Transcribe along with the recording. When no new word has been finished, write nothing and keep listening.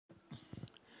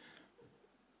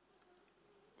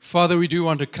Father, we do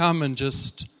want to come and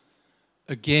just,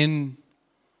 again,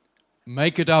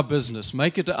 make it our business,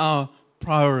 make it our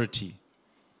priority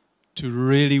to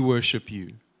really worship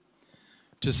you,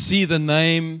 to see the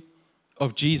name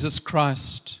of Jesus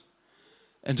Christ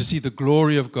and to see the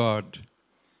glory of God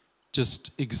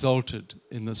just exalted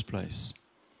in this place.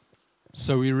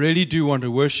 So we really do want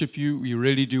to worship you. We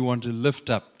really do want to lift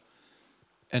up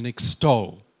and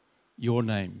extol your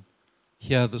name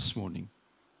here this morning.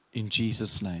 In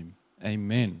Jesus' name,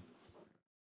 amen.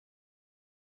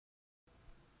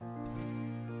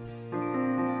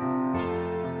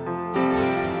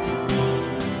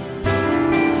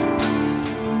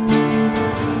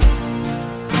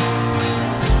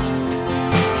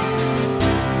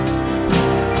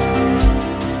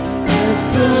 Bless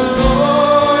the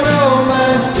Lord, oh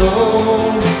my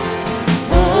soul,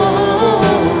 oh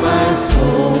my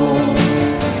soul,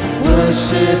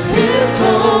 worship His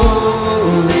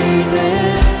holy name.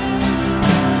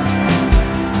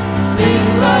 Sing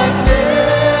like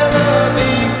never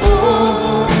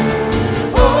before,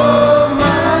 oh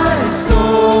my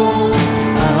soul,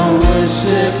 I'll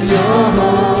worship Your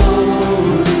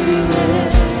holy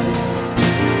name.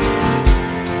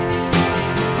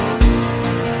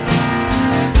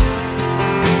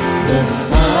 The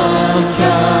sun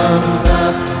comes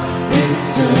up,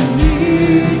 it's a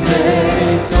new day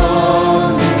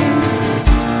dawning.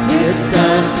 It's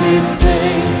time to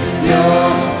sing Your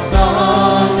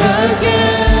song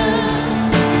again.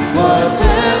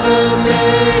 Whatever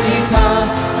may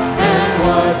pass and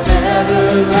whatever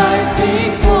lies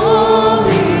before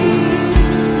me,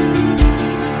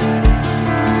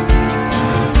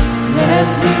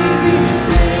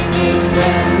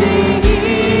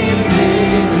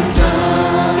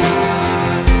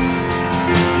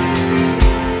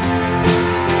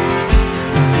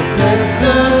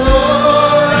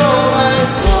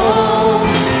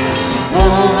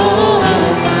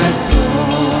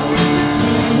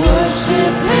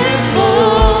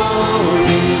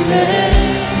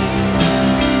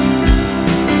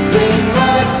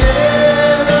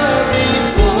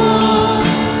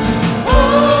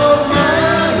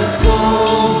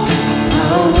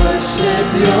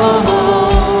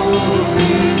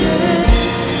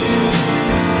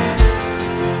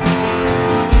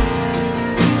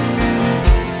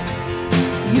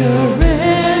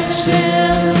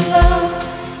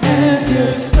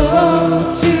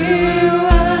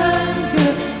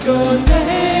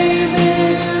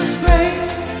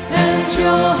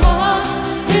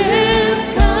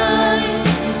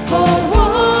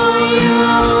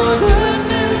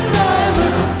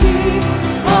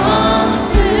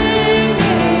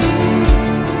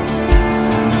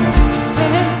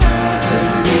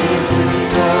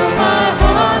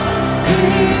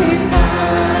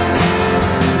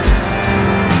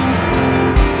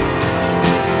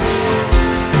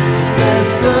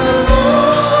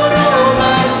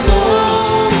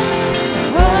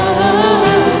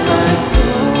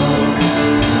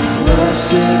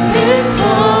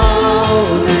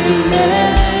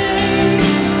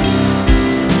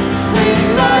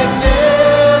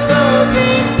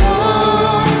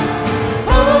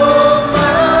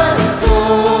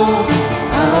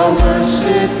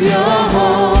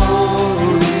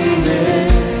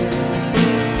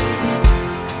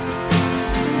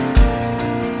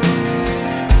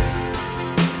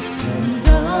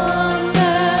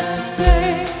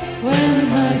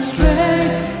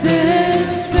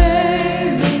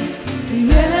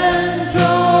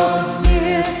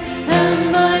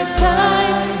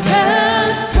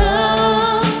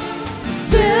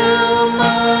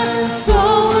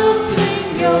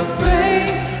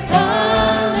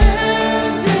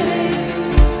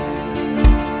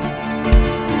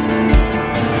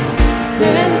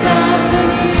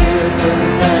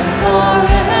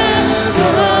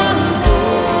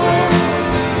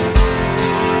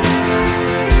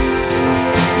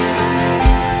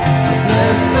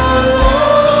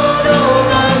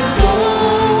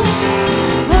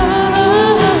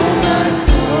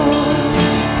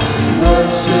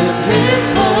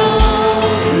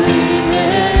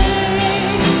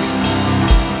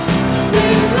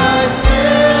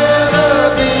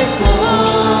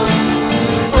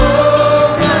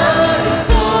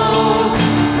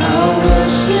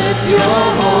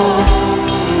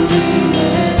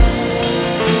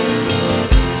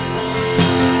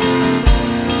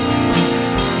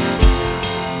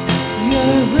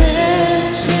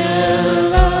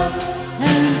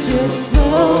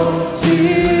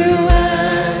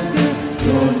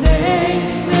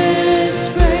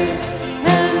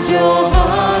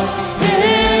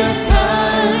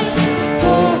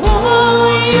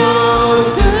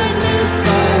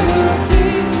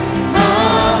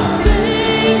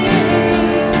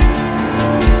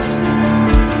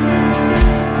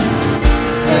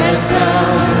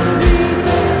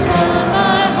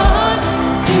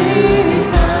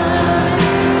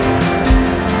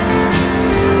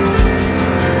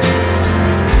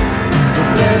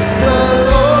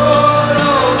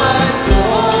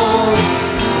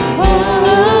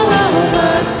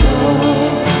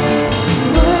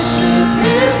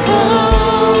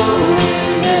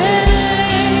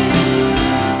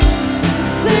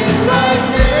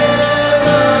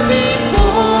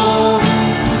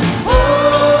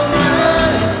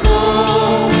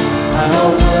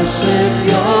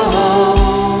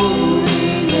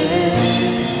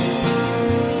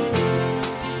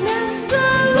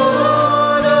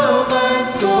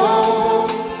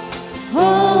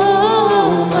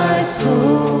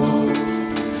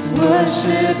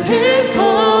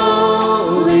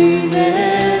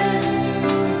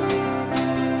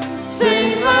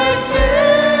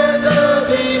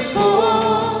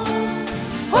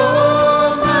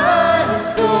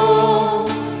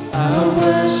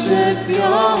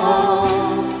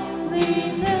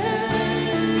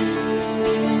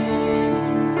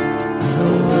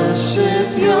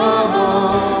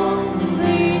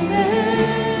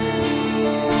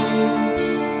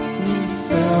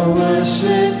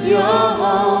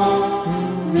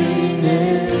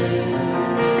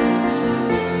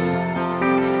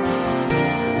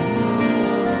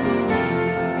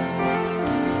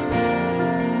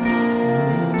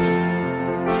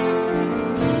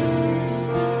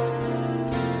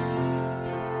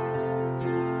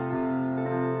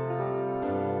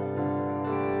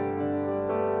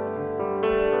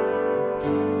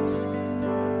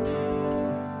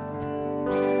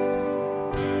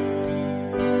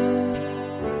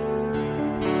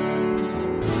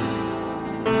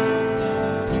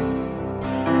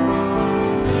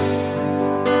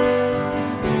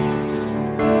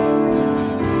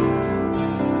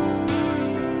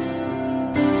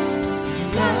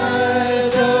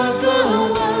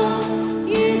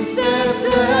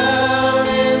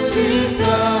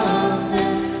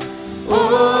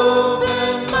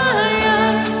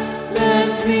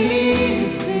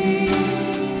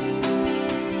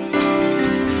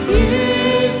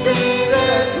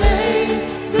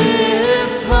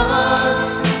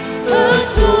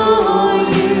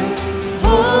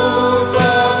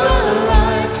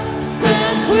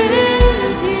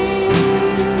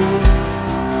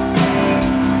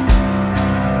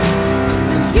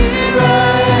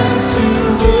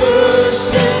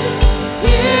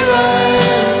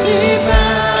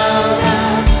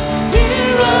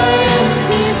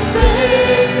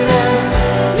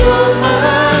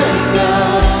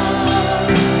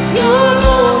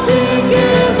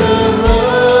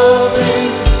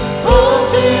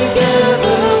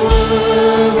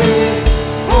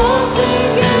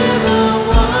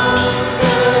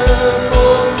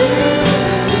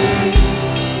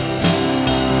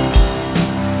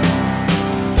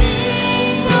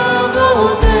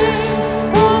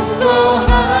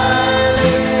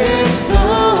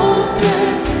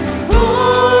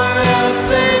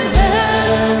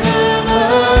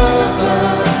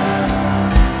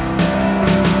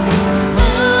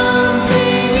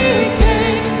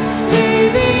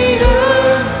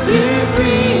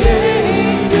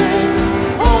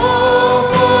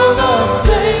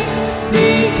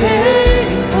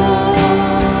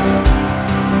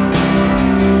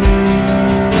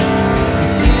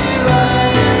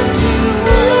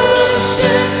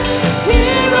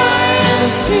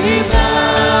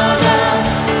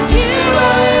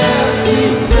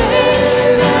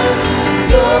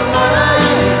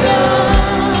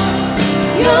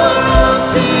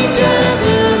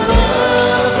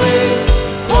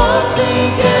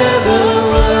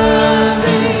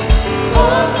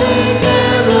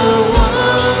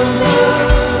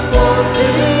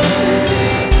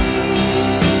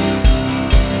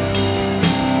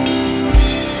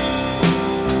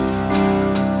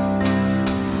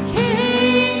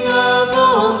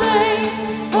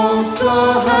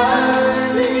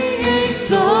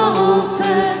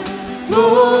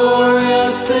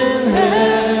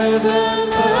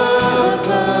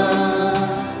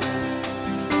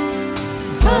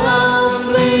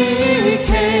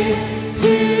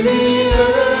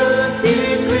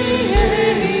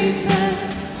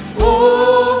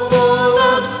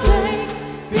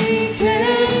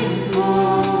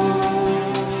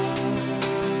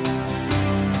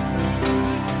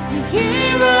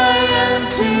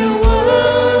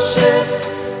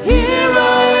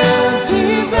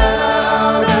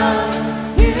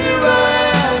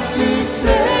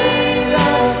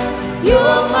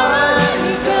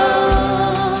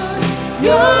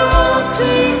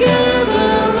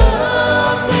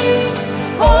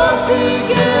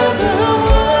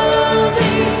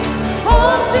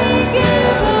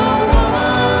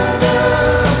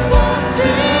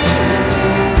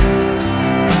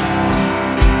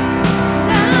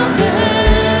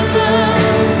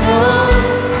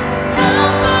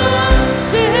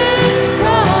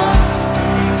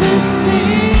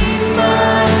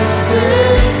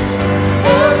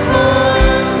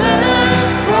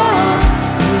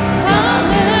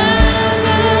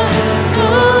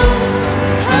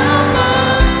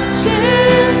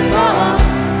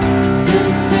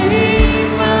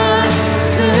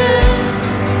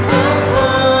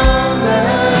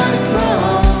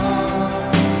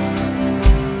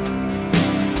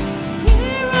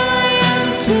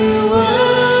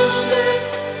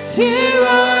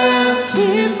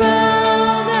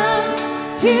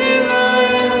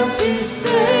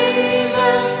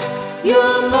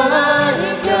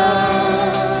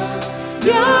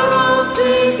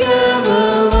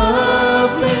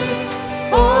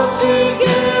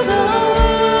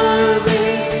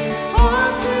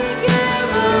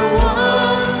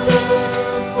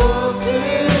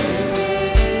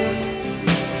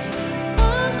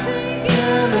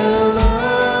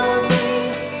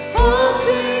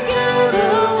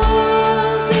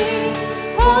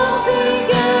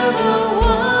 Together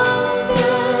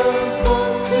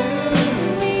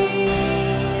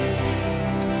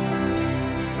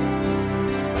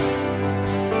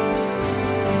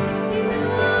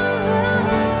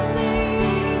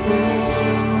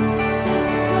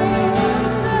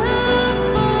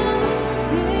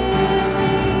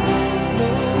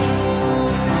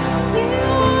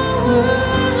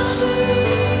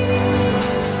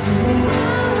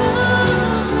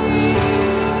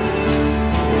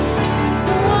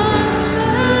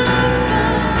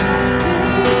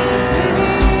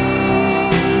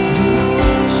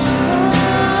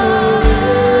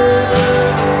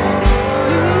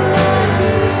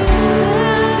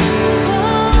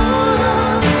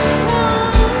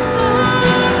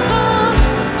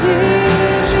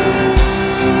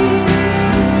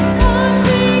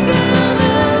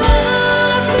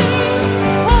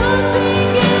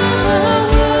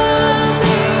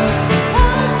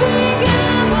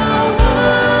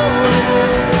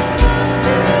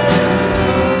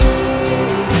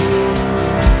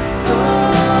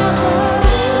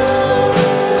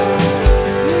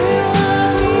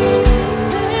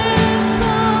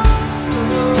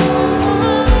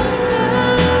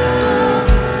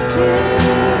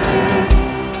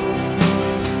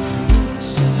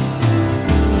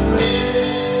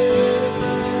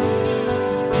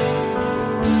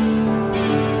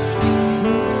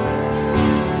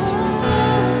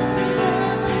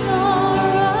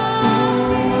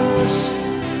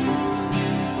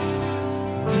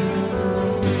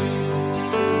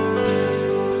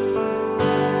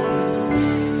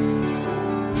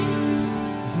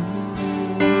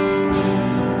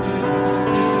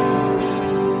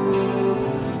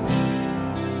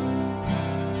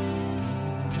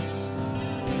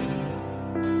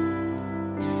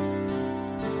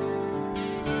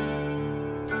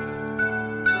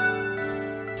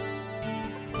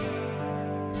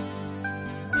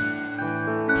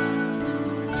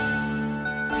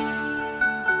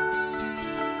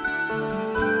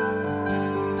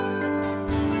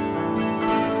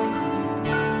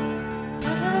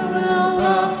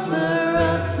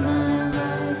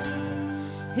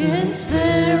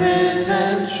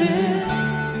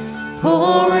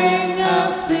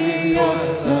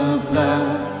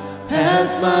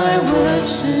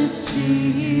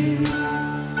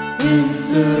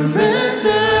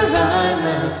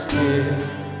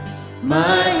give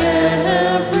my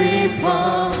every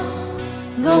part.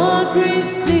 Lord,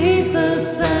 receive the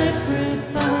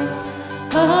sacrifice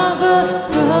of a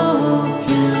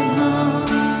broken heart.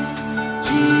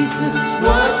 Jesus,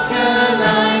 what can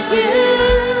I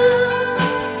give?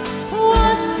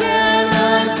 What can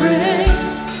I bring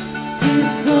to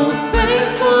so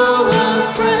faithful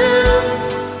a friend,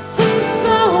 to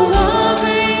so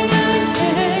loving a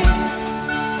King?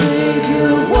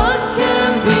 Savior, what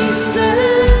can be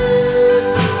said?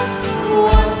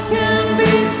 What can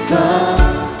be sung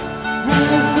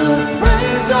as a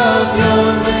praise of your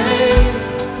name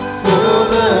for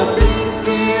the things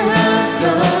you have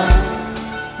done?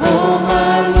 Oh,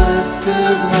 my words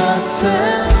could not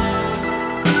tell,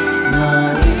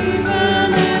 not even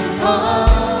in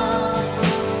part,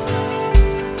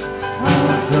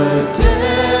 of the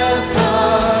debt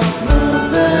of love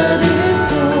that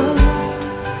is owed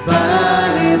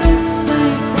by this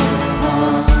thankful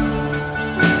heart.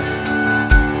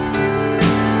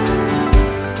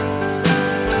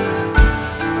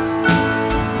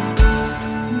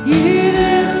 You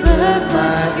deserve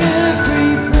my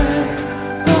every breath,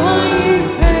 for you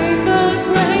paid the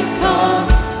great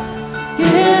cost,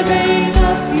 giving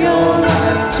up your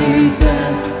life to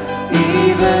death,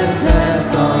 even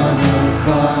death on a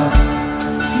cross.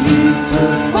 You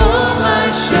took all my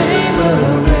shame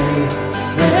away,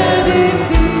 and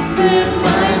defeated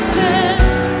my sin,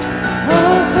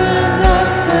 opened up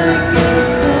the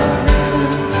gates of heaven,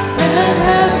 and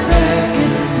have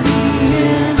beckoned me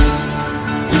in.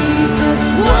 Jesus,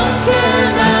 what can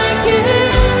I give?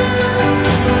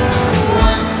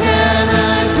 What can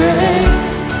I bring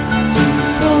to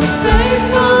so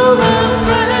faithful a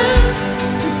friend,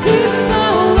 to so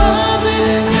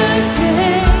loving a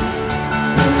King?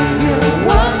 Savior,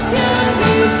 what can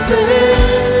be said?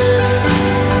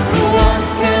 What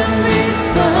can be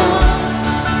sung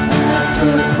as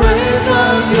a praise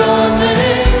of your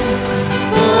name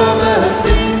for the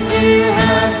things you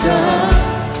have done?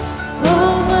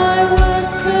 Oh, my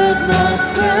words could not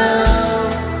tell,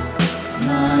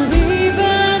 not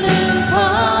even in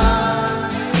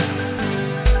part,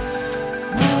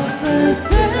 of the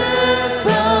debt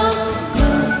of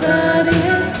love that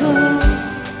is owed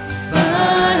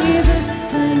by this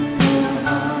thankful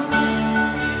heart.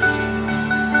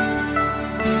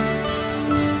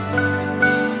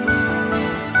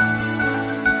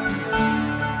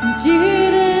 You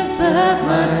deserve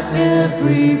my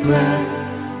every breath,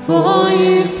 for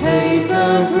you paid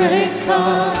the great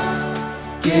cost,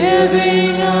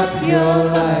 giving up your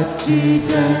life to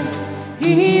death,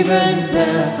 even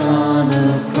death on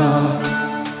a cross.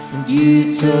 And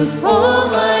you took all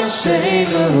my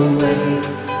shame away,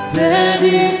 then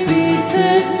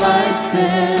defeated my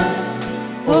sin,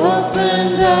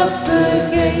 opened up the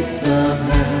gates of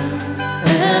heaven,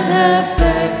 and have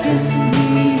beckoned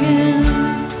me in.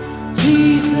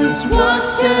 Jesus, what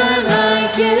can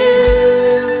I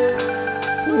give?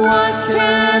 What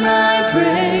can I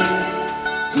bring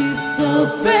to so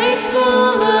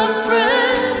faithful a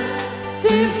friend,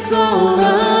 to so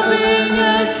loving a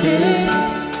King?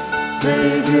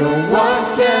 Savior, what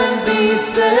can be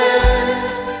said?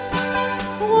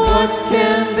 What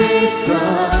can be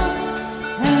sung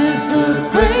as a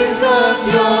praise of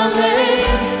your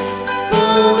name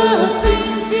for the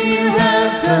things you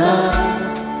have done?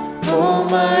 Oh,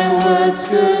 my words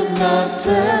could not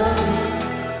tell,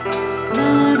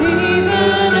 not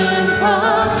even in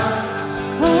part.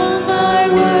 Oh, my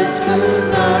words could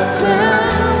not tell,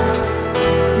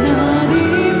 not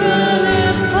even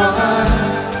in part.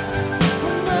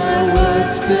 Oh, my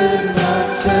words could not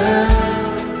tell,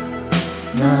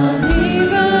 not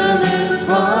even in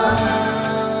part,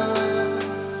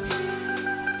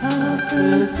 of the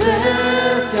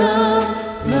debt of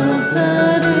love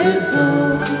that is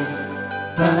owed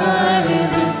by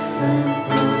this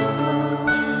thankful heart.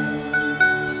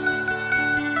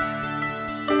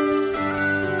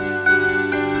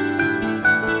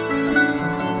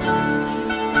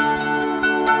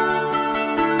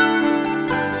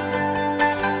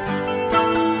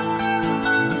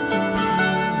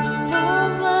 All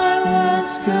my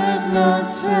words could not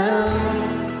tell,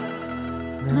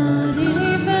 not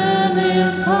even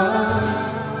in part,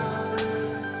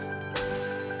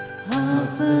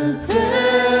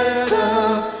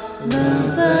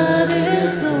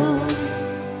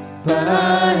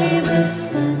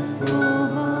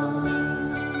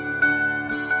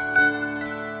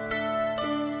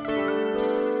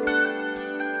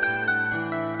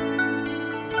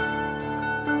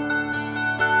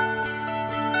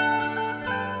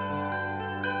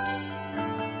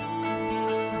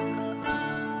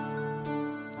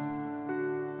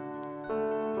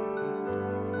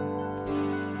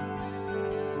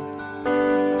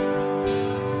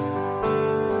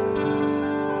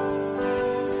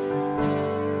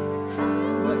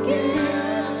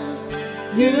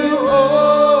 You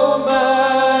owe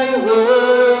my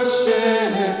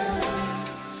worship.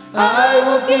 I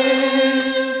will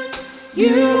give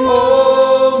you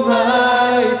all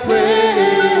my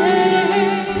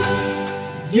praise.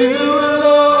 You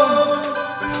alone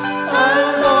I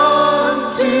long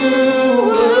to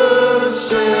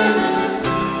worship.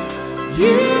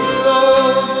 You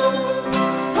alone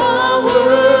are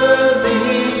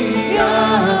worthy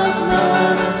of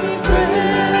my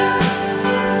praise.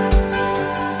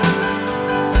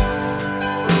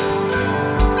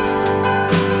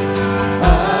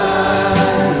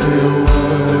 I will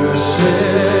worship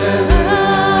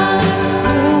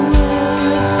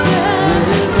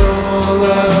with all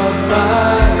of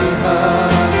my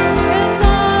heart.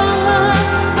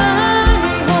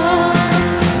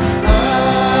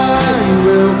 I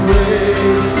will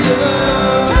praise you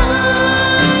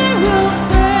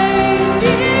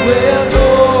with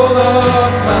all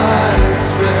of my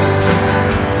strength.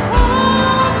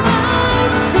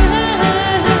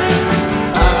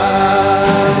 I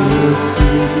will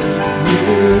seek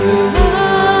you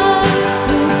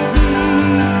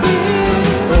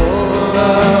all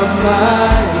of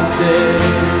my days.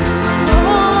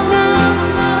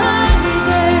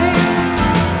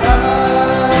 I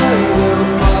will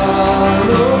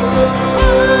follow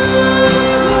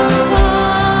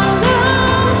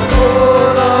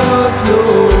all of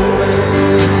your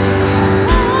ways.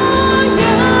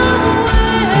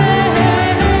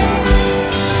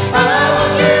 I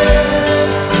will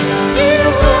give you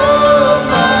all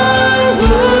my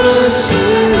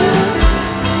worship.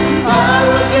 I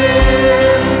will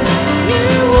give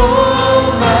you all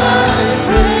my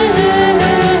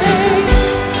praise.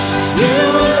 You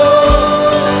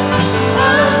alone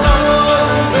I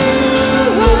long to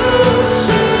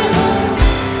worship.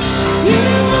 You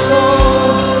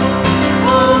alone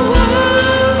are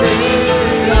worthy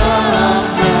of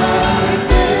my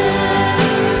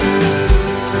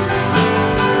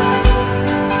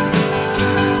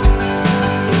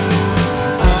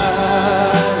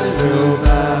I will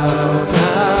bow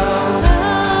down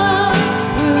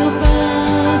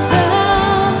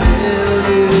till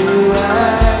you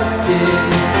ask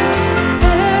it.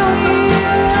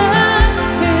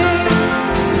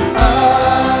 I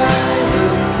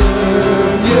will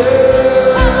serve you,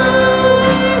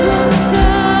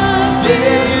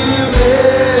 give you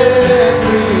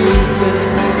everything.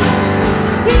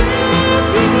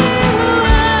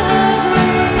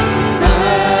 I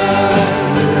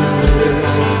will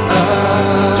lift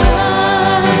up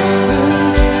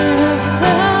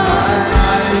my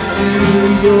eyes to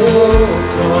your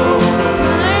throne,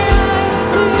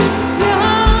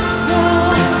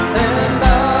 and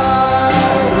I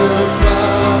will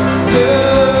trust you.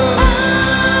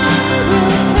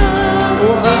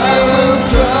 Oh, I will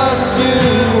trust you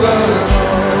alone.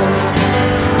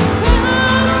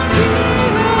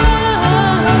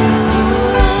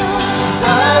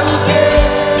 I will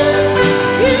give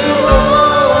you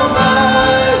all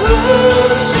my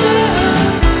worship.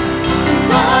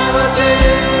 I will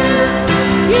give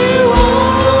you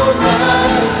all my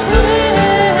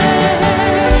praise.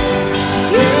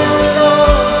 You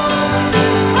alone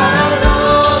I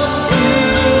long to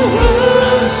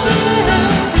worship.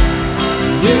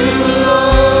 You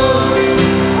alone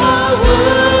are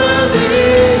worthy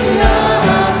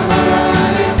of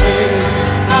my praise.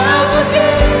 I will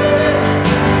give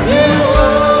you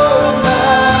all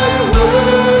my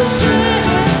worship.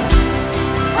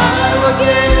 I will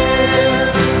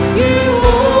give you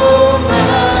all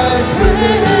my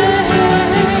praise.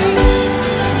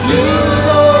 You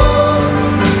alone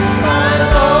I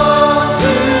long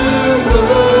to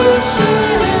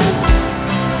worship.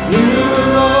 You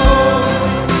alone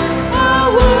are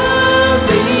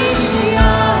worthy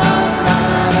of my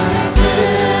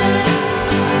praise.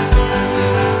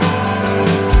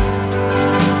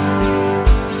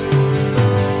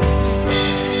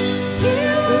 You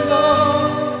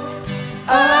alone I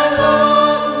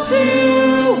long to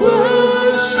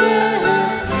worship.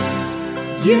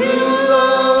 You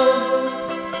alone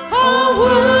are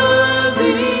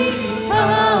worthy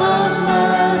of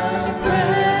my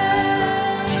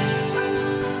praise.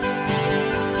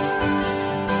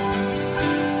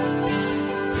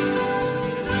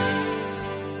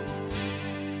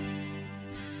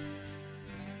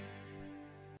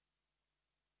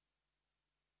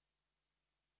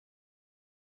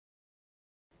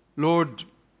 Lord,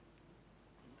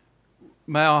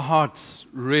 may our hearts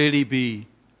really be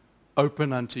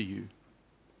open unto you.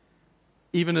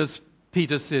 Even as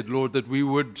Peter said, Lord, that we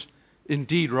would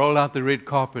indeed roll out the red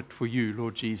carpet for you,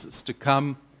 Lord Jesus, to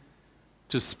come,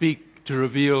 to speak, to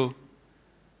reveal,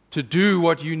 to do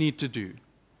what you need to do.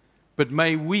 but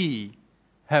may we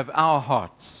have our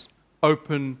hearts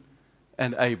open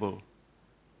and able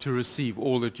to receive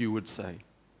all that you would say.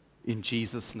 In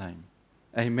Jesus' name,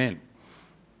 amen.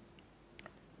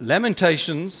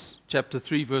 Lamentations chapter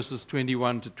 3, verses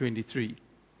 21 to 23.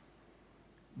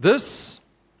 This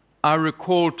I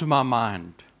recall to my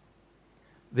mind,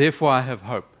 therefore I have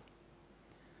hope.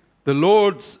 The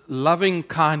Lord's loving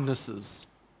kindnesses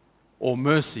or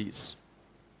mercies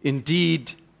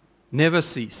indeed never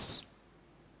cease,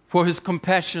 for his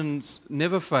compassions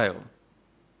never fail.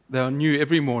 They are new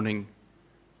every morning.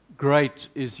 Great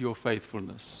is your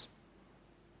faithfulness.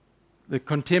 The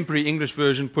contemporary English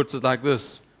version puts it like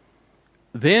this: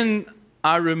 then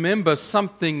I remember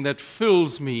something that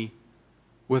fills me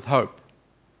with hope.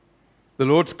 The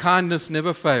Lord's kindness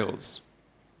never fails.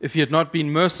 If he had not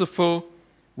been merciful,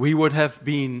 we would have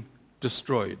been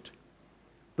destroyed.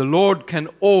 The Lord can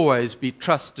always be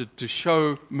trusted to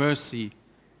show mercy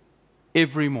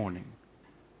every morning.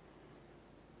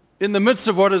 In the midst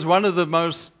of what is one of the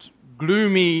most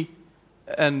gloomy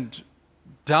and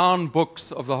down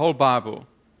books of the whole Bible,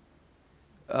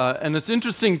 and it's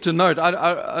interesting to note,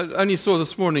 I only saw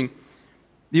this morning,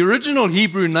 the original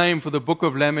Hebrew name for the book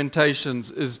of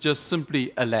Lamentations is just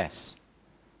simply alas,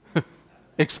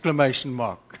 exclamation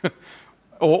mark.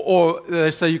 Or they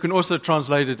say you can also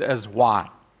translate it as why.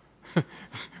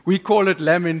 We call it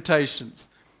Lamentations.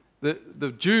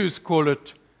 The Jews call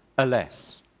it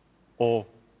alas, or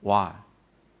why.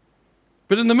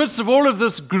 But in the midst of all of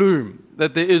this gloom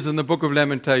that there is in the book of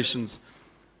Lamentations,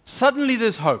 suddenly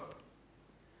there's hope.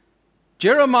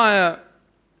 Jeremiah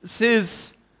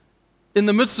says, in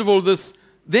the midst of all this,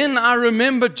 then I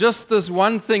remember just this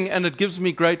one thing, and it gives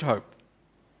me great hope.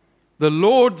 The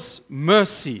Lord's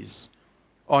mercies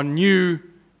are new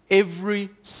every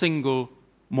single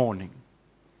morning.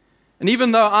 And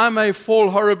even though I may fall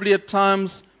horribly at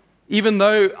times, even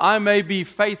though I may be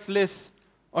faithless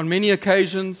on many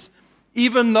occasions,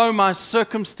 even though my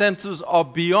circumstances are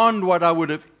beyond what I would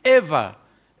have ever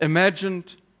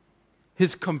imagined,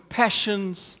 his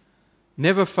compassions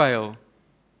never fail,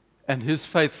 and his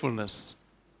faithfulness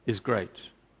is great.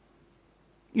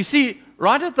 You see,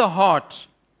 right at the heart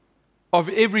of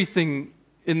everything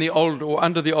in the old or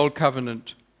under the old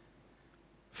covenant,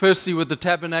 firstly with the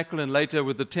tabernacle and later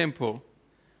with the temple,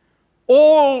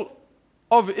 all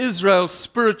of Israel's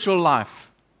spiritual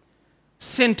life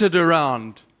centered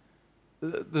around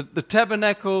the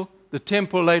tabernacle, the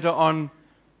temple later on,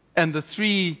 and the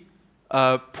three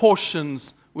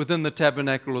portions within the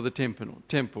tabernacle or the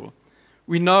temple.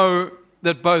 We know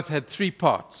that both had three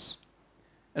parts.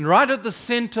 And right at the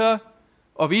center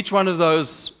of each one of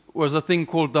those was a thing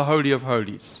called the Holy of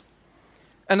Holies.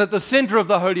 And at the center of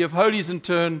the Holy of Holies, in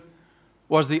turn,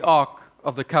 was the Ark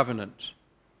of the Covenant.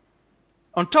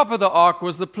 On top of the Ark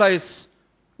was the place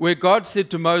where God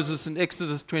said to Moses in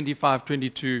Exodus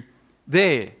 25:22,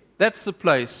 that's the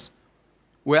place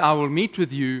where I will meet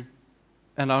with you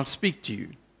and I'll speak to you.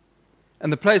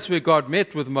 And the place where God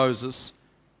met with Moses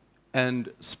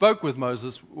and spoke with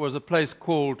Moses was a place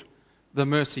called the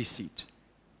mercy seat.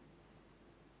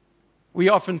 We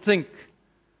often think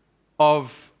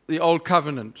of the Old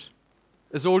Covenant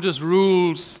as all just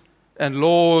rules and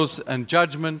laws and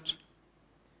judgment.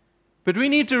 But we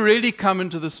need to really come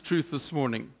into this truth this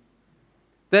morning,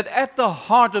 that at the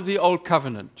heart of the Old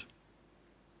Covenant,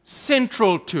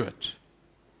 central to it,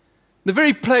 the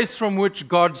very place from which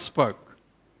God spoke,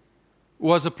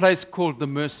 was a place called the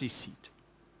mercy seat.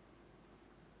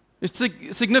 It's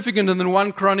significant in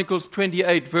 1 Chronicles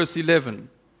 28, verse 11,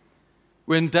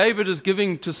 when David is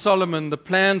giving to Solomon the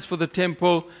plans for the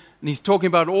temple, and he's talking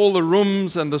about all the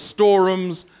rooms and the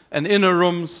storerooms and inner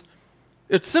rooms.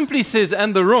 It simply says,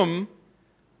 and the room,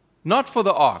 not for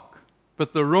the ark,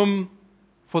 but the room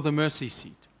for the mercy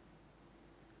seat.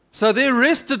 So there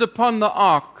rested upon the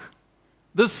ark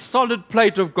this solid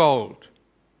plate of gold,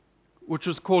 which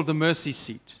was called the mercy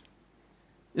seat.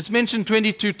 It's mentioned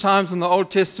 22 times in the Old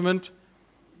Testament.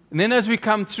 And then as we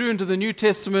come through into the New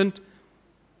Testament,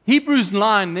 Hebrews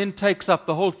 9 then takes up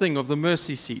the whole thing of the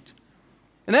mercy seat.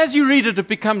 And as you read it, it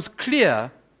becomes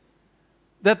clear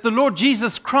that the Lord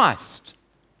Jesus Christ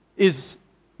is,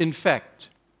 in fact,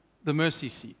 the mercy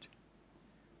seat.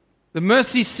 The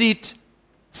mercy seat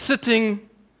sitting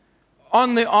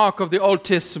on the ark of the Old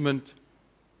Testament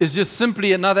is just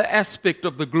simply another aspect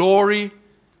of the glory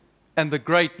and the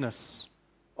greatness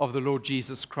of the Lord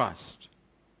Jesus Christ.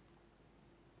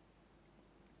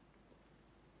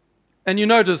 And you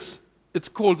notice it's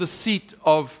called the seat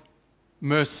of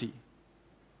mercy.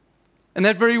 And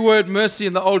that very word mercy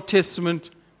in the Old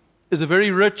Testament is a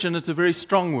very rich and it's a very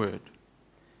strong word.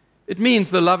 It means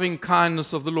the loving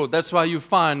kindness of the Lord. That's why you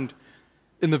find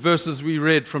in the verses we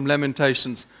read from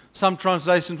Lamentations, some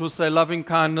translations will say loving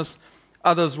kindness,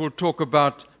 others will talk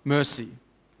about mercy,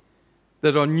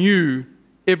 that are new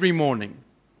every morning,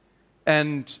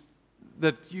 and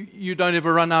that you don't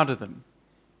ever run out of them.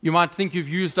 You might think you've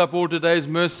used up all today's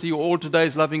mercy or all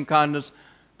today's loving kindness,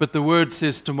 but the Word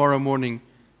says tomorrow morning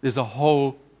there's a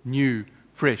whole new,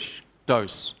 fresh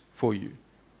dose for you.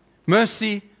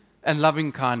 Mercy and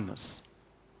loving kindness,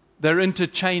 they're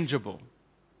interchangeable.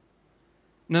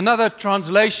 And another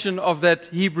translation of that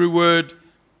Hebrew word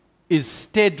is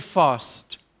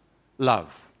steadfast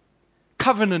love,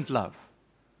 covenant love,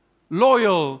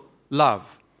 loyal love,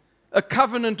 a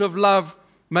covenant of love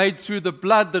made through the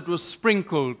blood that was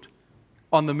sprinkled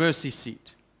on the mercy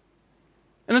seat.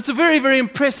 And it's a very, very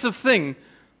impressive thing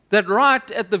that right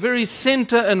at the very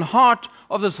center and heart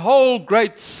of this whole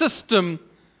great system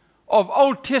of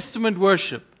Old Testament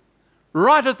worship,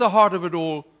 right at the heart of it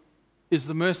all, is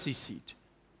the mercy seat.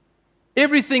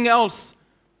 Everything else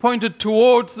pointed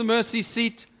towards the mercy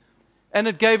seat, and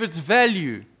it gave its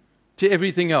value to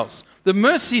everything else. The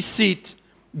mercy seat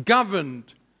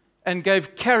governed and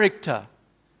gave character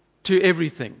to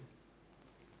everything.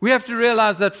 We have to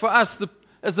realize that for us,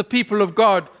 as the people of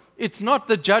God, it's not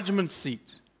the judgment seat.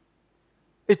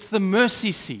 It's the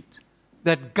mercy seat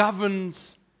that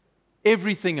governs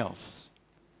everything else.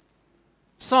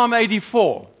 Psalm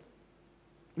 84,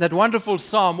 that wonderful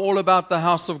psalm all about the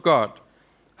house of God.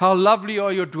 How lovely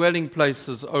are your dwelling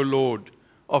places, O Lord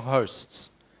of hosts.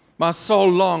 My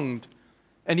soul longed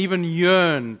and even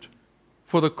yearned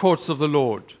for the courts of the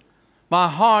Lord. My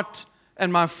heart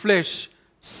and my flesh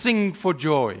sing for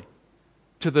joy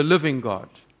to the living God.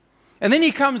 And then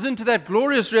he comes into that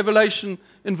glorious revelation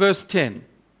in verse 10.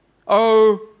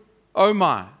 Oh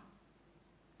my,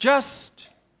 just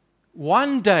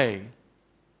one day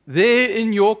there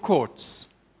in your courts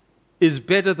is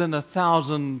better than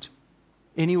 1,000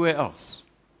 anywhere else.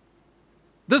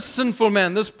 This sinful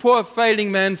man, this poor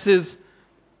failing man says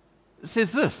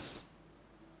this.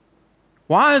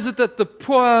 Why is it that the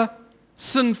poor,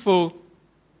 sinful,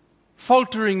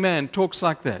 faltering man talks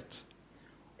like that?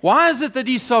 Why is it that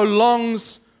he so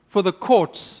longs for the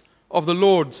courts of the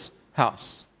Lord's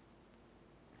house?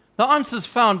 The answer is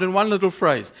found in one little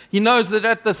phrase. He knows that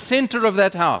at the center of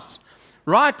that house,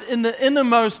 right in the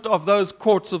innermost of those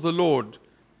courts of the Lord,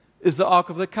 is the Ark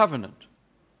of the Covenant.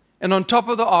 And on top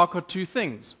of the ark are two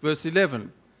things. Verse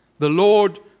 11, the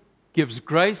Lord gives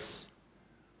grace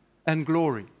and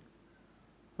glory.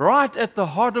 Right at the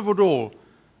heart of it all,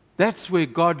 that's where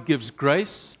God gives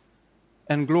grace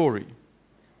and glory.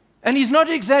 And he's not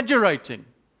exaggerating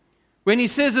when he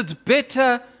says it's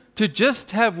better to just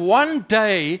have one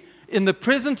day in the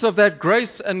presence of that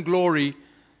grace and glory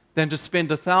than to spend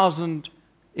 1,000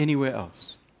 anywhere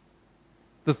else.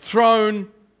 The throne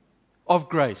of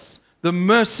grace, the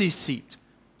mercy seat,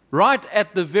 right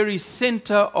at the very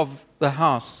center of the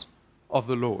house of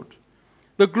the Lord.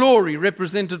 The glory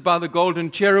represented by the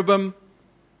golden cherubim,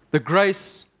 the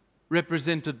grace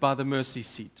represented by the mercy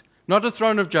seat. Not a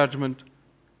throne of judgment,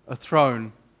 a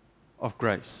throne of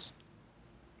grace.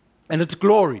 And it's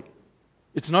glory,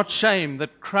 it's not shame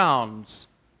that crowns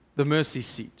the mercy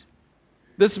seat.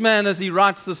 This man, as he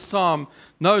writes this psalm,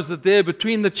 knows that there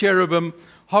between the cherubim,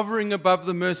 hovering above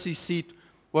the mercy seat,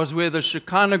 was where the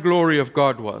Shekinah glory of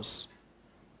God was.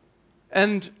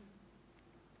 And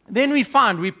then we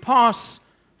pass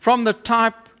from the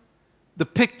type, the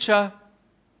picture,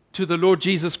 to the Lord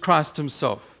Jesus Christ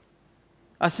himself.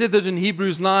 I said that in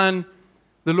Hebrews 9,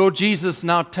 the Lord Jesus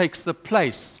now takes the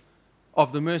place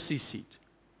of the mercy seat.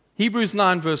 Hebrews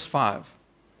 9 verse 5.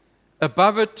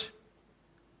 Above it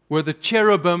were the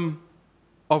cherubim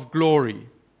of glory,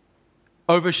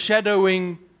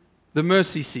 overshadowing the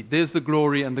mercy seat. There's the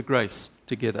glory and the grace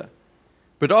together.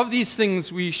 But of these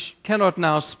things we cannot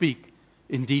now speak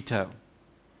in detail.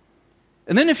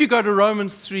 And then if you go to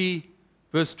Romans 3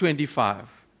 verse 25,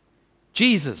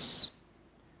 Jesus,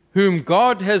 whom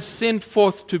God has sent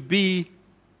forth to be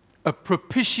a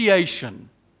propitiation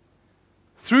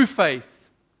through faith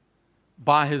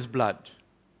by his blood.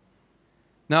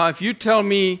 Now, if you tell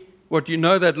me what you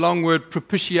know that long word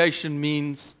propitiation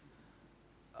means,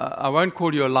 I won't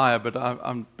call you a liar, but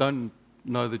I don't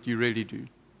know that you really do.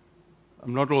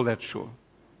 I'm not all that sure.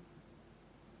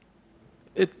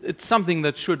 It's something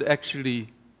that should actually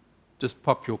just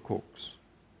pop your corks.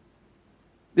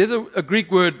 There's a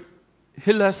Greek word,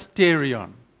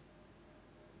 hilasterion.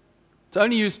 It's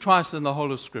only used twice in the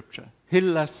whole of Scripture.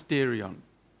 Hilasterion.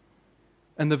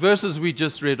 And the verses we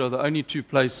just read are the only two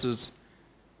places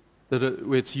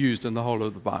where it's used in the whole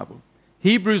of the Bible.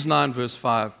 Hebrews 9 verse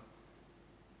 5.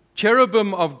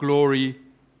 cherubim of glory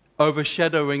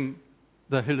overshadowing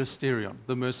the hilasterion,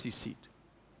 the mercy seat.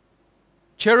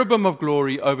 Cherubim of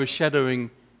glory overshadowing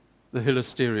the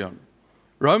hilasterion.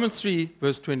 Romans 3,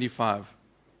 verse 25.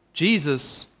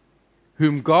 Jesus,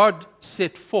 whom God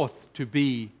set forth to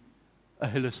be a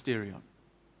hilasterion.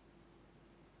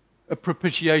 A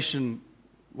propitiation,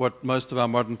 what most of our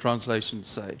modern translations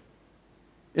say.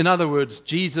 In other words,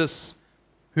 Jesus,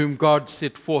 whom God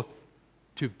set forth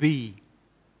to be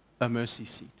a mercy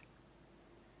seat.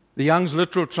 The Young's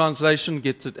literal translation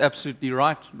gets it absolutely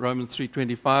right. Romans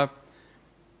 3:25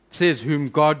 says, whom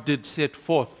God did set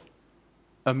forth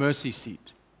a mercy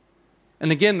seat.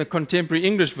 And again, the contemporary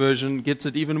English version gets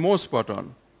it even more spot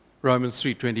on. Romans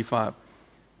 3:25.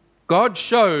 God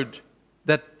showed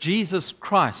that Jesus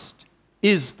Christ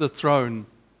is the throne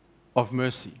of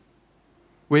mercy,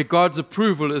 where God's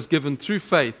approval is given through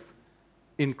faith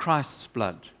in Christ's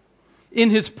blood. In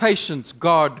his patience,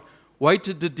 God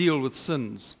waited to deal with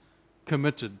sins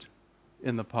committed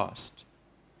in the past.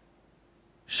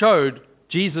 Showed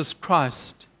Jesus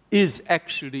Christ is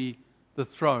actually the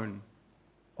throne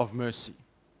of mercy.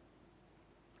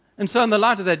 And so in the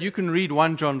light of that, you can read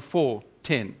 1 John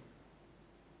 4:10.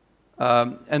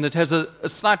 And it has a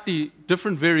slightly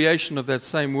different variation of that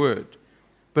same word,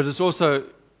 but it's also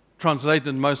translated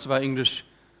in most of our English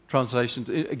translations,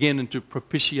 again, into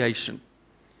propitiation.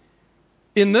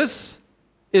 In this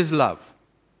is love.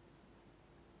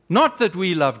 Not that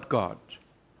we loved God,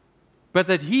 but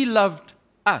that he loved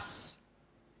us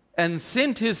and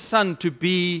sent his Son to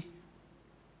be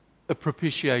a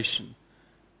propitiation,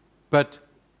 but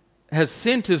has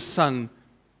sent his Son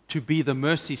to be the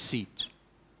mercy seat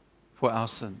for our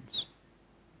sins.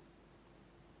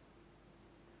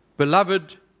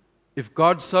 Beloved, if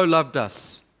God so loved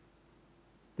us,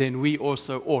 then we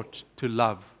also ought to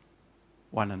love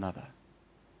one another.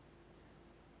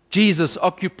 Jesus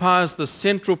occupies the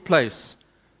central place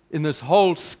in this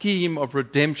whole scheme of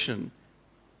redemption,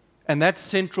 and that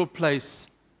central place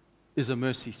is a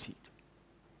mercy seat.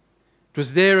 It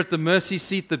was there at the mercy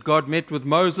seat that God met with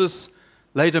Moses,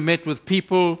 later met with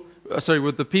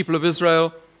the people of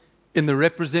Israel, in the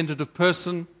representative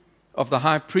person of the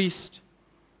high priest.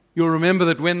 You'll remember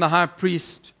that when the high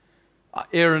priest,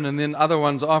 Aaron and then other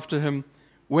ones after him,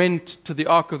 went to the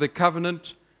Ark of the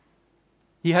Covenant,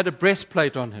 he had a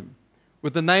breastplate on him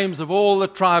with the names of all the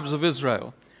tribes of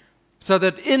Israel, so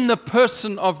that in the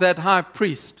person of that high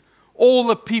priest, all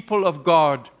the people of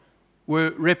God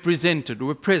were represented,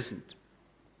 were present.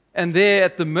 And there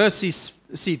at the mercy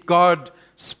seat, God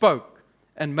spoke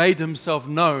and made himself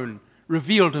known,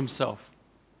 revealed himself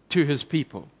to his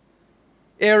people.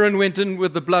 Aaron went in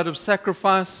with the blood of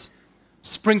sacrifice,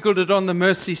 sprinkled it on the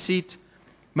mercy seat,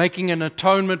 making an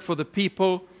atonement for the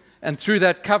people, and through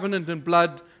that covenant and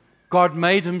blood, God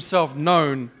made himself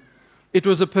known. It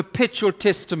was a perpetual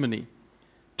testimony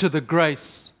to the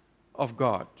grace of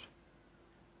God.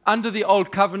 Under the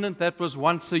old covenant, that was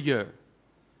once a year.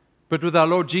 But with our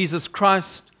Lord Jesus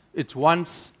Christ, it's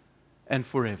once and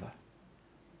forever.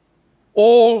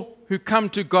 All who come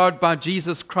to God by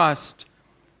Jesus Christ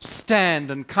stand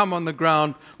and come on the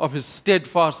ground of his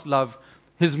steadfast love,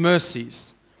 his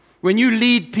mercies. When you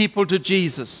lead people to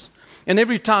Jesus, and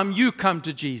every time you come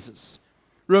to Jesus,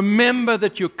 remember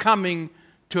that you're coming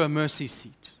to a mercy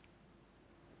seat.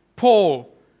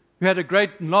 Paul, who had a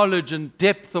great knowledge and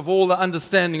depth of all the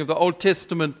understanding of the Old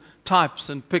Testament types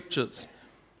and pictures,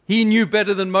 he knew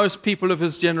better than most people of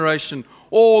his generation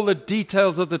all the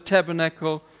details of the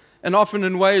tabernacle, and often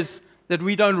in ways that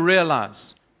we don't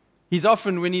realize. He's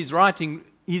often, when he's writing,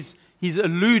 he's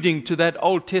alluding to that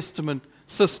Old Testament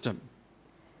system.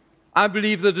 I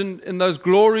believe that in those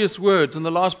glorious words in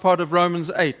the last part of Romans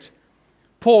 8,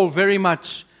 Paul very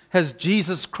much has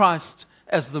Jesus Christ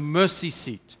as the mercy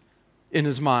seat in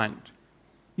his mind.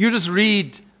 You just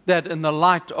read that in the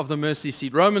light of the mercy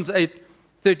seat. Romans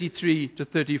 8:33 to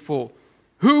 34.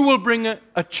 Who will bring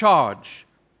a charge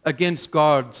against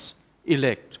God's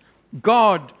elect?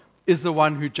 God is the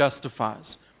one who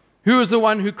justifies. Who is the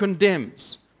one who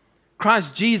condemns?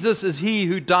 Christ Jesus is he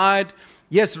who died,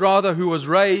 yes, rather, who was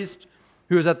raised,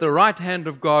 who is at the right hand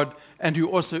of God, and who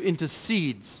also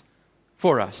intercedes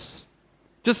for us.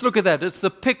 Just look at that. It's the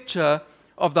picture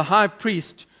of the high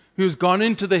priest who's gone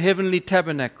into the heavenly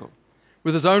tabernacle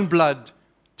with his own blood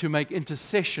to make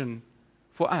intercession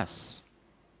for us.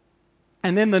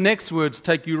 And then the next words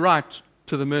take you right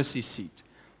to the mercy seat,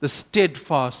 the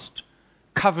steadfast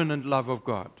covenant love of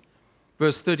God.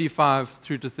 Verse 35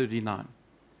 through to 39.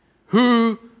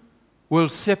 Who will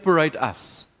separate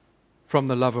us from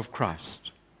the love of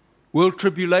Christ? Will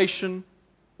tribulation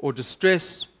or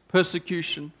distress,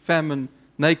 persecution, famine,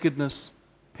 nakedness,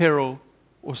 peril,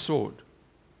 or sword.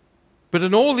 But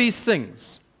in all these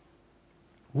things,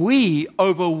 we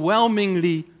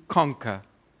overwhelmingly conquer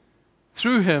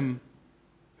through him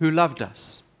who loved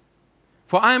us.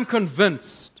 For I am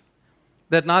convinced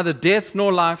that neither death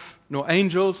nor life, nor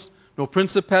angels, nor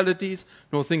principalities,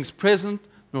 nor things present,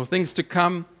 nor things to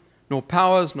come, nor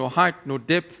powers, nor height, nor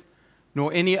depth,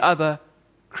 nor any other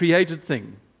created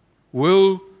thing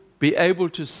will be able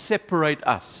to separate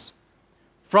us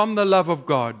from the love of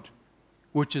God,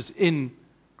 which is in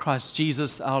Christ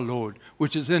Jesus our Lord,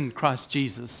 which is in Christ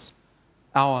Jesus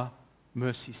our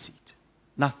mercy seat.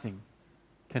 Nothing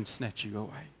can snatch you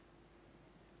away.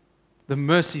 The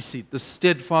mercy seat, the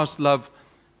steadfast love,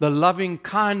 the loving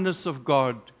kindness of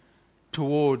God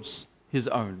towards his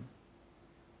own.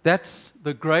 That's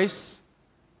the grace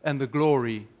and the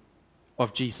glory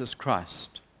of Jesus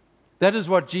Christ. That is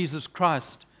what Jesus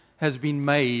Christ has been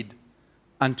made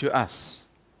unto us.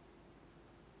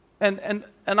 And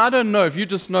I don't know if you're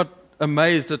just not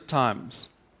amazed at times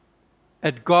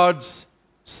at God's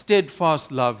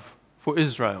steadfast love for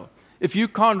Israel. If you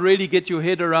can't really get your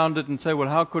head around it and say, well,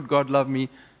 how could God love me?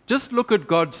 Just look at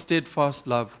God's steadfast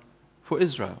love for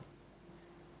Israel.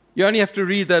 You only have to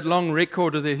read that long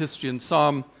record of their history in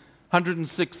Psalm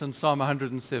 106 and Psalm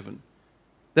 107.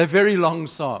 They're very long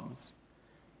psalms.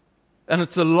 And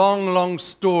it's a long, long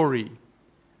story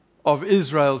of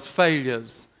Israel's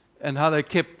failures and how they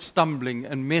kept stumbling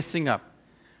and messing up.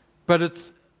 But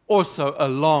it's also a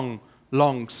long,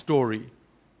 long story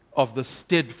of the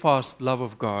steadfast love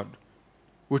of God,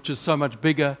 which is so much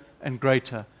bigger and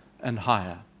greater and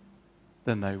higher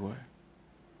than they were.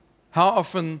 How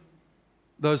often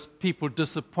those people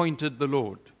disappointed the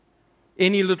Lord.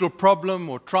 Any little problem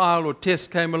or trial or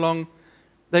test came along,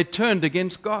 they turned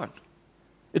against God.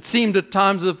 It seemed at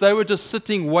times as if they were just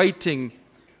sitting waiting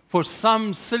for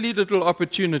some silly little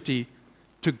opportunity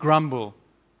to grumble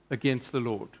against the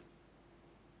Lord.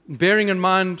 And bearing in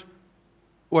mind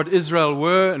what Israel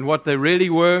were and what they really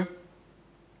were,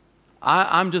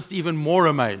 I'm just even more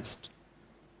amazed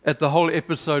at the whole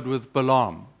episode with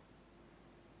Balaam.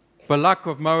 Balak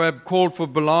of Moab called for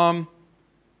Balaam,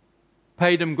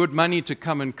 paid him good money to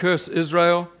come and curse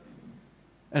Israel.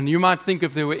 And you might think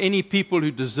if there were any people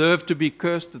who deserved to be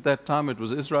cursed at that time, it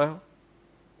was Israel.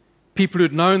 People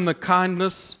who'd known the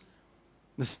kindness,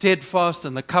 the steadfast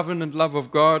and the covenant love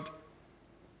of God.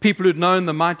 People who'd known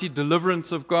the mighty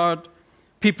deliverance of God.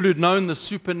 People who'd known the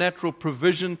supernatural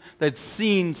provision. They'd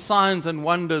seen signs and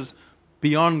wonders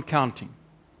beyond counting.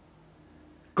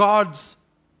 God's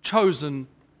chosen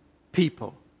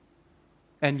people.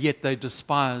 And yet they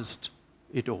despised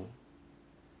it all.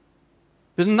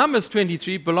 But in Numbers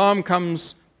 23, Balaam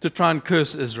comes to try and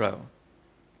curse Israel.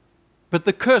 But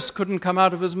the curse couldn't come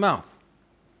out of his mouth.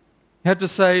 He had to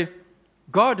say,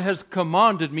 God has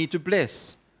commanded me to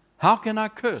bless. How can I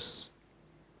curse?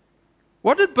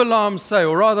 What did Balaam say?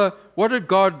 Or rather, what did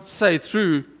God say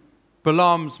through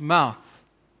Balaam's mouth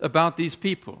about these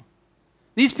people?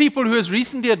 These people who as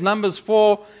recently at Numbers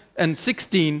 4 and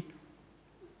 16,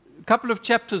 a couple of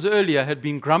chapters earlier, had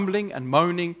been grumbling and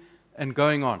moaning and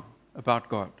going on about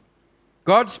God.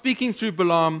 God speaking through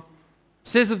Balaam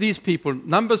says of these people,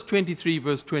 Numbers 23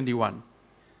 verse 21,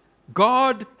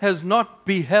 God has not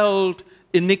beheld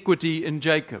iniquity in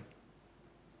Jacob,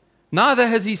 neither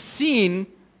has he seen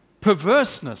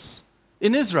perverseness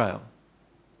in Israel.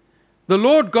 The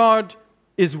Lord God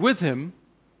is with him,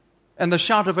 and the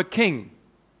shout of a king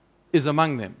is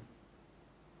among them.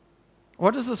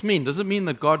 What does this mean? Does it mean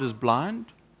that God is blind?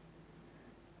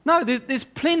 No, there's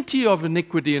plenty of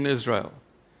iniquity in Israel.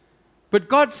 But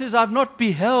God says, I've not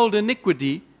beheld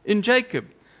iniquity in Jacob.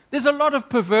 There's a lot of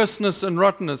perverseness and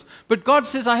rottenness. But God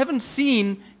says, I haven't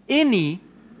seen any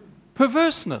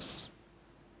perverseness.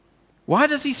 Why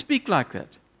does he speak like that?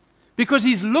 Because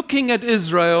he's looking at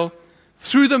Israel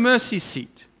through the mercy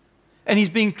seat. And he's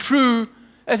being true.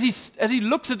 As he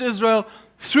looks at Israel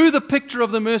through the picture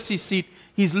of the mercy seat,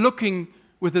 he's looking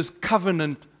with his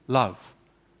covenant love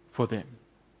for them.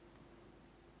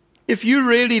 If you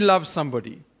really love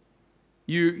somebody,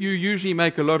 you usually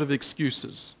make a lot of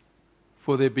excuses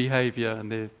for their behavior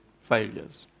and their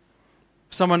failures.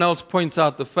 If someone else points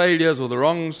out the failures or the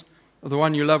wrongs of the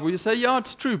one you love, well, you say, yeah,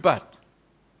 it's true, but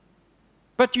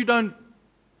you don't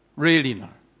really know.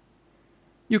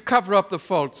 You cover up the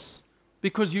faults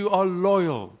because you are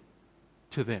loyal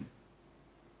to them.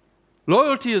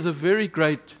 Loyalty is a very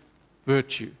great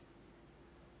virtue.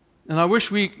 And I wish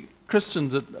we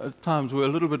Christians at times were a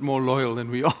little bit more loyal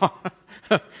than we are.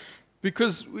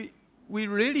 Because we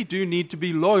really do need to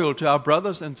be loyal to our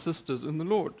brothers and sisters in the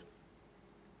Lord.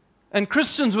 And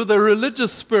Christians with a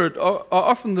religious spirit are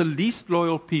often the least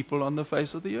loyal people on the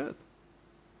face of the earth.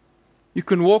 You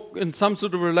can walk in some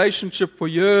sort of relationship for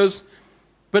years,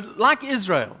 but like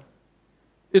Israel,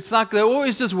 it's like they're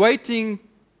always just waiting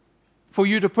for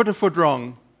you to put a foot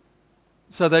wrong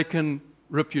so they can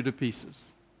rip you to pieces.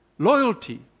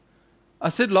 Loyalty. I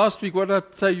said last week, what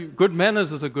I'd say, good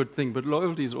manners is a good thing, but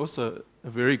loyalty is also a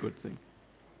very good thing.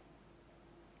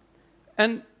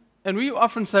 And we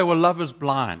often say, well, love is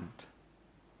blind.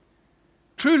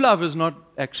 True love is not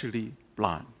actually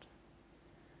blind.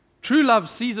 True love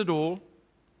sees it all.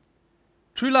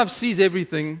 True love sees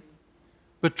everything,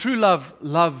 but true love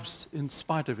loves in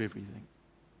spite of everything.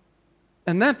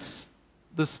 And that's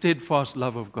the steadfast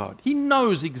love of God. He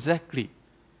knows exactly.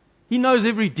 He knows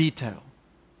every detail.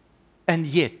 And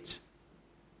yet,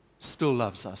 still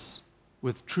loves us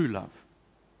with true love.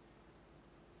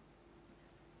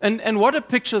 And what a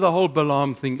picture the whole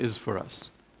Balaam thing is for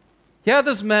us. Here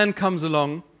this man comes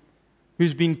along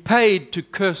who's been paid to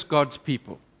curse God's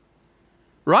people.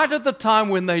 Right at the time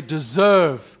when they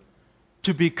deserve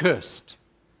to be cursed.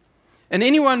 And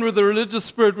anyone with a religious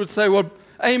spirit would say, well,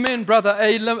 amen, brother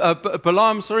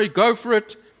Balaam, go for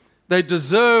it. They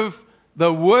deserve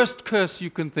the worst curse you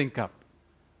can think up.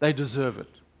 They deserve it.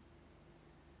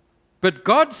 But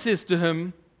God says to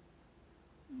him,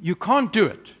 you can't do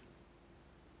it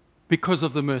because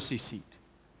of the mercy seat.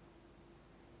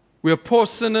 We are poor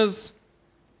sinners.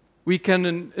 We can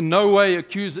in no way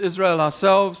accuse Israel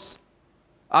ourselves.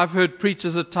 I've heard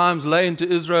preachers at times lay into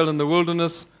Israel in the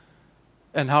wilderness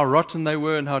and how rotten they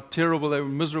were and how terrible they were,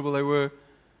 miserable they were.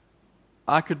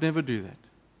 I could never do that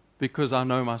because I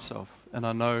know myself and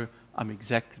I know I'm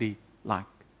exactly like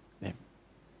them.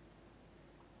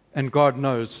 And God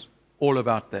knows all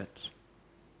about that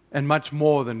and much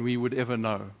more than we would ever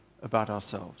know about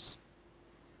ourselves.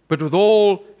 But with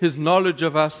all His knowledge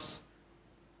of us,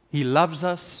 He loves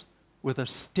us with a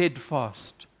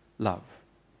steadfast love.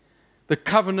 The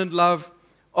covenant love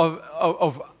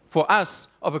for us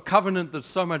of a covenant that's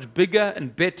so much bigger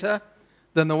and better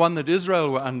than the one that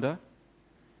Israel were under.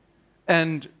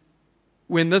 And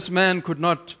when this man could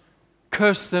not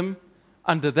curse them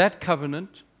under that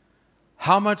covenant,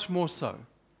 how much more so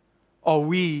are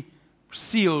we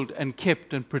sealed and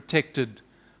kept and protected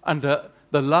under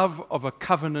the love of a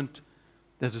covenant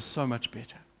that is so much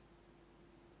better.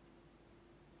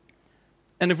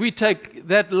 And if we take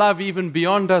that love even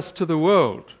beyond us to the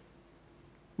world,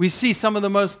 we see some of the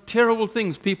most terrible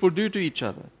things people do to each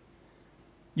other.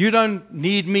 You don't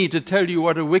need me to tell you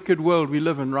what a wicked world we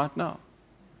live in right now.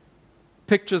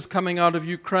 Pictures coming out of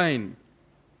Ukraine.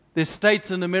 There's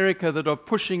states in America that are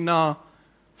pushing now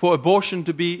for abortion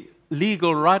to be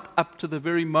legal right up to the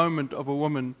very moment of a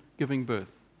woman giving birth.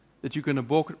 That you can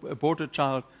abort a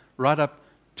child right up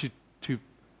to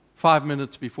 5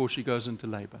 minutes before she goes into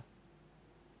labor.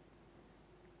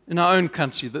 In our own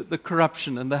country, the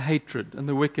corruption and the hatred and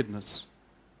the wickedness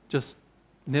just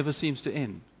never seems to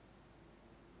end.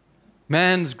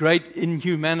 Man's great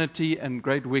inhumanity and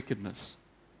great wickedness.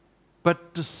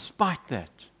 But despite that,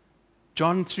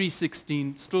 John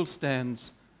 3:16 still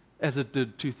stands as it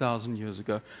did 2,000 years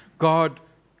ago. God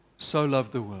so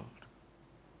loved the world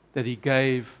that He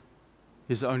gave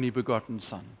His only begotten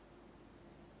Son.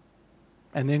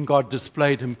 And then God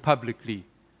displayed Him publicly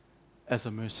as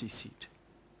a mercy seat.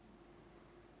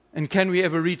 And can we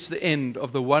ever reach the end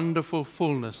of the wonderful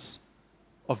fullness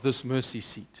of this mercy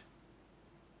seat?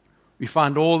 We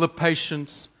find all the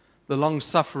patience, the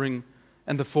long-suffering,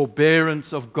 and the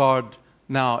forbearance of God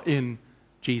now in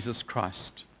Jesus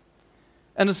Christ.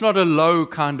 And it's not a low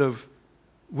kind of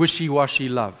wishy-washy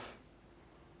love.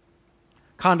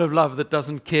 Kind of love that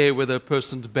doesn't care whether a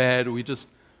person's bad or we just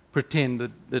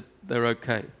pretend that they're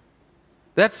okay.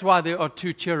 That's why there are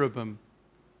 2 cherubim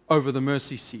over the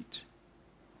mercy seat.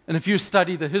 And if you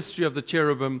study the history of the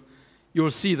cherubim,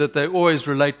 you'll see that they always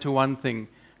relate to one thing,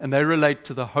 and they relate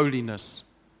to the holiness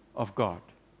of God.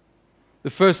 The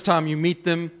first time you meet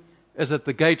them is at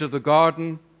the gate of the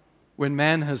garden when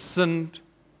man has sinned.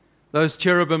 Those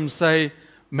cherubim say,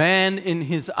 man in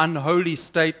his unholy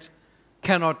state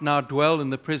cannot now dwell in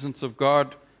the presence of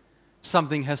God.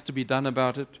 Something has to be done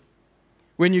about it.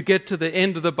 When you get to the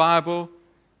end of the Bible,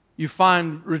 you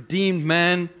find redeemed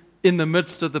man in the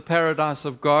midst of the paradise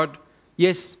of God.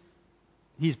 Yes,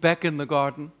 he's back in the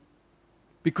garden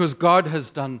because God has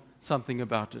done something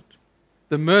about it.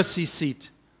 The mercy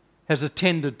seat has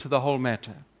attended to the whole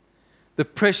matter. The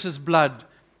precious blood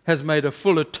has made a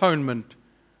full atonement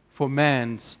for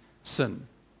man's sin.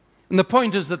 And the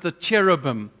point is that the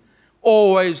cherubim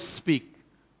always speak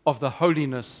of the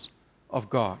holiness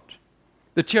of God.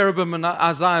 The cherubim in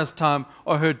Isaiah's time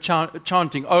are heard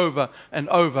chanting over and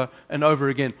over and over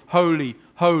again, "Holy,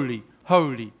 holy,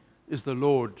 holy is the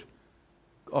Lord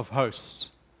of hosts,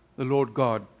 the Lord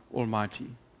God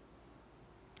Almighty."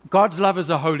 God's love is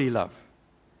a holy love.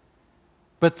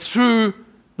 But through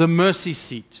the mercy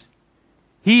seat,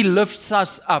 He lifts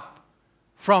us up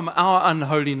from our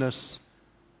unholiness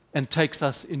and takes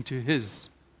us into His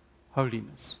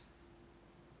holiness.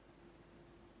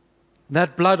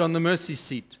 That blood on the mercy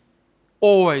seat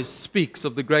always speaks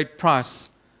of the great price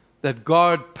that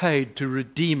God paid to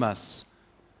redeem us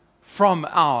from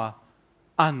our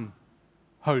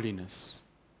unholiness.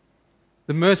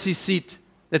 The mercy seat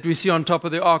that we see on top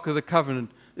of the Ark of the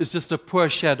Covenant is just a poor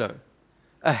shadow,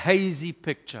 a hazy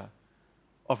picture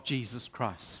of Jesus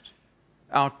Christ,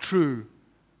 our true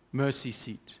mercy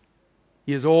seat.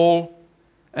 He is all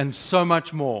and so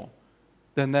much more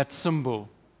than that symbol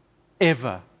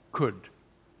ever could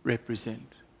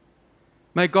represent.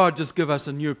 May God just give us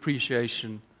a new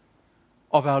appreciation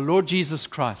of our Lord Jesus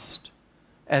Christ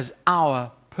as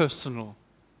our personal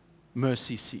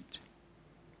mercy seat.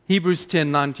 Hebrews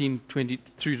 10:19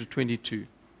 through to 22.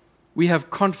 We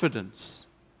have confidence.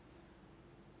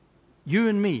 You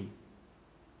and me.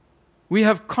 We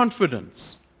have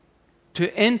confidence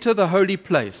to enter the holy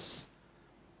place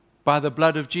by the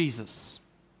blood of Jesus,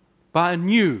 by a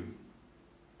new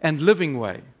and living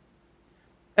way.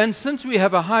 And since we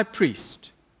have a high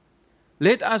priest,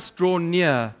 let us draw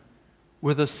near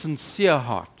with a sincere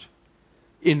heart,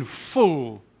 in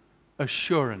full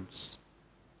assurance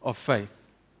of faith.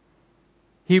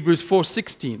 Hebrews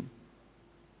 4:16.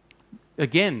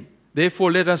 Again,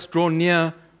 therefore let us draw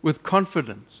near with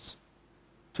confidence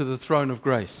to the throne of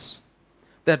grace,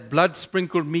 that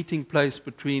blood-sprinkled meeting place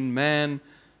between man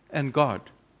and God.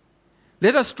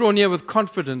 Let us draw near with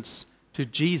confidence to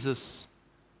Jesus,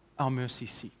 our mercy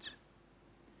seat,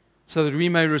 so that we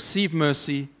may receive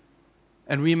mercy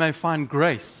and we may find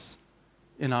grace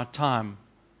in our time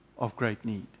of great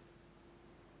need.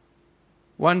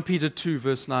 1 Peter 2,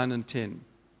 verse 9 and 10.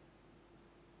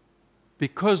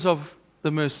 Because of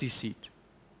the mercy seat,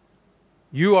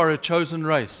 you are a chosen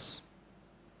race,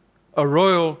 a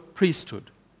royal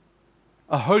priesthood,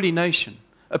 a holy nation,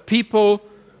 a people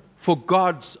for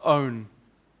God's own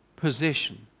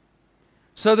possession,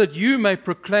 so that you may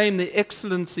proclaim the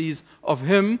excellencies of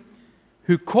Him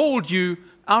who called you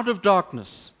out of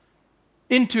darkness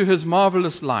into His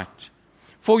marvelous light.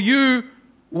 For you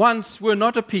once were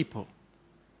not a people,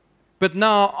 but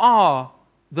now are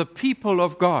the people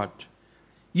of God.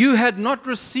 You had not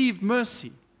received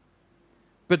mercy,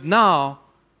 but now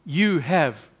you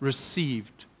have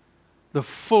received the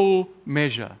full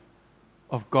measure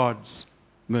of God's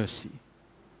mercy.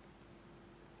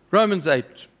 Romans 8,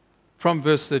 from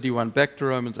verse 31, back to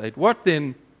Romans 8. What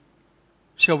then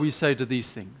shall we say to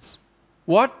these things?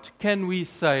 What can we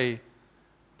say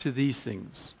to these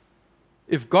things?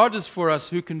 If God is for us,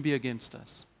 who can be against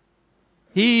us?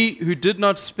 He who did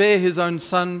not spare His own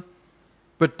Son,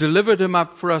 but delivered Him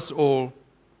up for us all,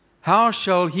 how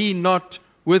shall He not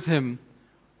with Him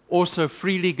also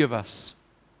freely give us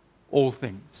all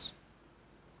things?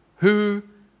 Who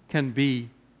can be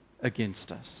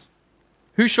against us?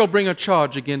 Who shall bring a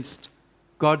charge against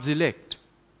God's elect?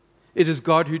 It is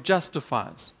God who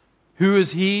justifies. Who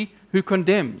is He who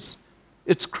condemns?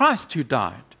 It's Christ who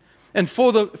died, and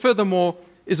furthermore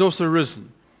is also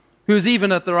risen, who is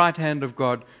even at the right hand of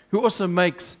God, who also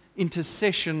makes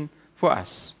intercession for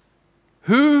us.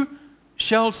 Who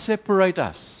shall separate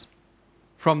us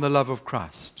from the love of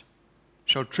Christ?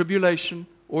 Shall tribulation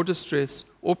or distress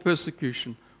or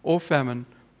persecution or famine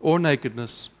or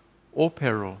nakedness or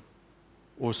peril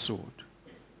or sword?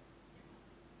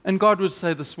 And God would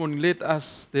say this morning, let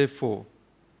us therefore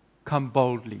come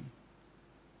boldly.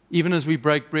 Even as we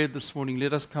break bread this morning,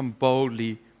 let us come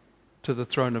boldly to the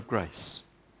throne of grace,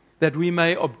 that we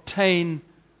may obtain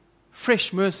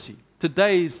fresh mercy,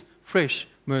 today's fresh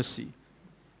mercy,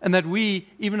 and that we,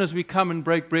 even as we come and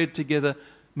break bread together,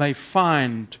 may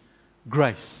find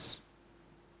grace.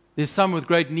 There's some with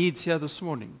great needs here this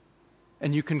morning,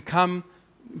 and you can come,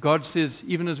 God says,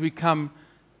 even as we come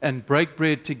and break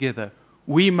bread together,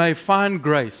 we may find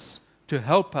grace to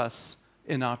help us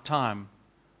in our time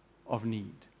of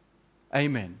need.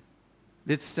 Amen.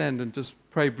 Let's stand and just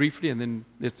pray briefly, and then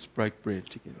let's break bread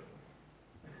together.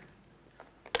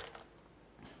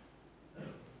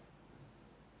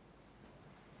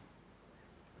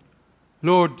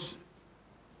 Lord,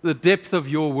 the depth of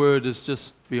your word is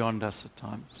just beyond us at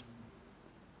times.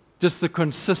 Just the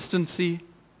consistency,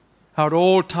 how it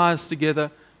all ties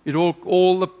together.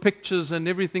 All the pictures and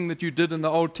everything that you did in the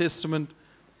Old Testament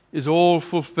is all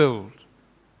fulfilled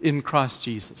in Christ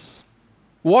Jesus.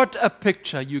 What a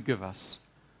picture you give us,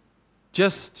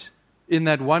 just in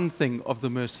that one thing of the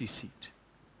mercy seat,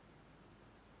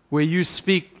 where you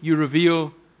speak, you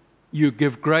reveal, you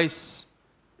give grace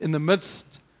in the midst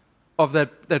of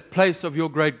that place of your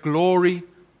great glory,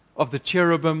 of the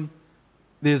cherubim.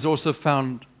 There's also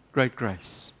found great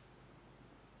grace.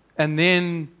 And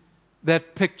then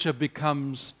that picture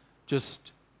becomes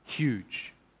just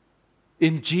huge.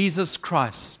 In Jesus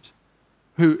Christ,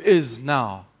 who is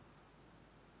now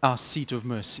our seat of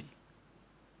mercy.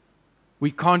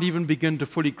 We can't even begin to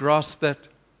fully grasp that.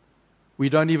 We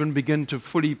don't even begin to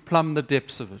fully plumb the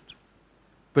depths of it.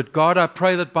 But God, I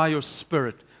pray that by your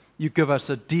Spirit, you give us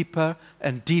a deeper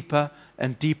and deeper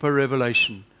and deeper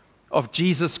revelation of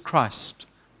Jesus Christ,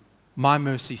 my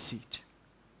mercy seat.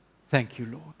 Thank you,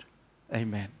 Lord.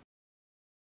 Amen.